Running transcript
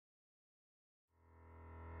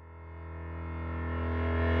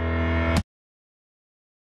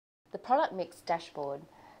product mix dashboard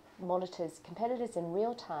monitors competitors in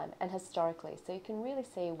real time and historically, so you can really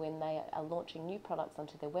see when they are launching new products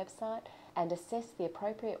onto their website and assess the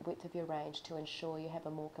appropriate width of your range to ensure you have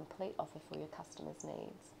a more complete offer for your customers'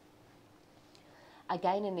 needs.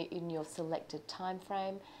 Again, in your selected time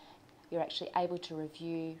frame, you're actually able to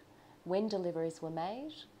review when deliveries were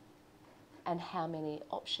made and how many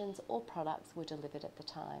options or products were delivered at the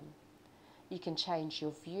time. You can change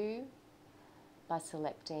your view by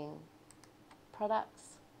selecting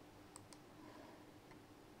products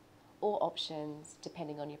or options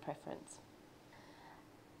depending on your preference.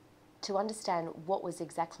 To understand what was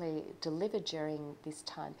exactly delivered during this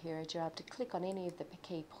time period, you're able to click on any of the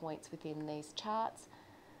key points within these charts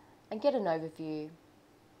and get an overview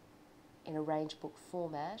in a range book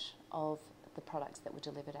format of the products that were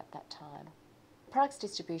delivered at that time. Products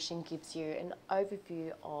distribution gives you an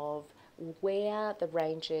overview of where the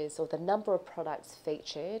ranges or the number of products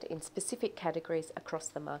featured in specific categories across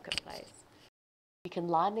the marketplace. You can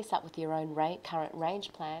line this up with your own current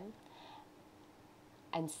range plan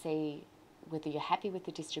and see whether you're happy with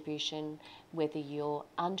the distribution, whether you're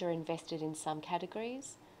underinvested in some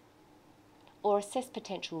categories, or assess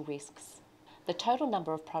potential risks. The total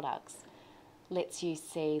number of products lets you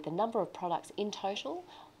see the number of products in total,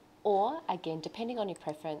 or again, depending on your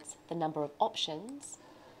preference, the number of options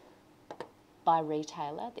by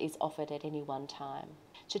retailer that is offered at any one time.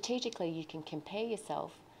 Strategically, you can compare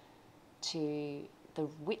yourself to the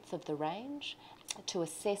width of the range to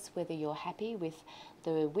assess whether you're happy with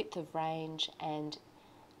the width of range and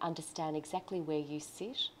understand exactly where you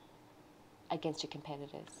sit against your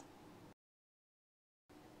competitors.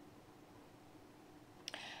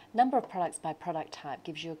 Number of products by product type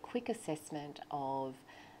gives you a quick assessment of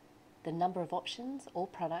the number of options or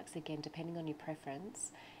products, again depending on your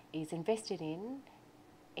preference, is invested in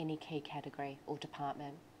any key category or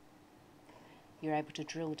department. You're able to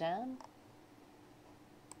drill down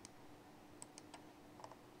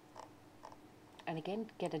and again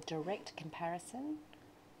get a direct comparison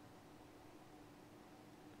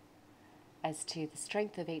as to the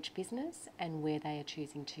strength of each business and where they are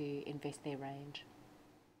choosing to invest their range.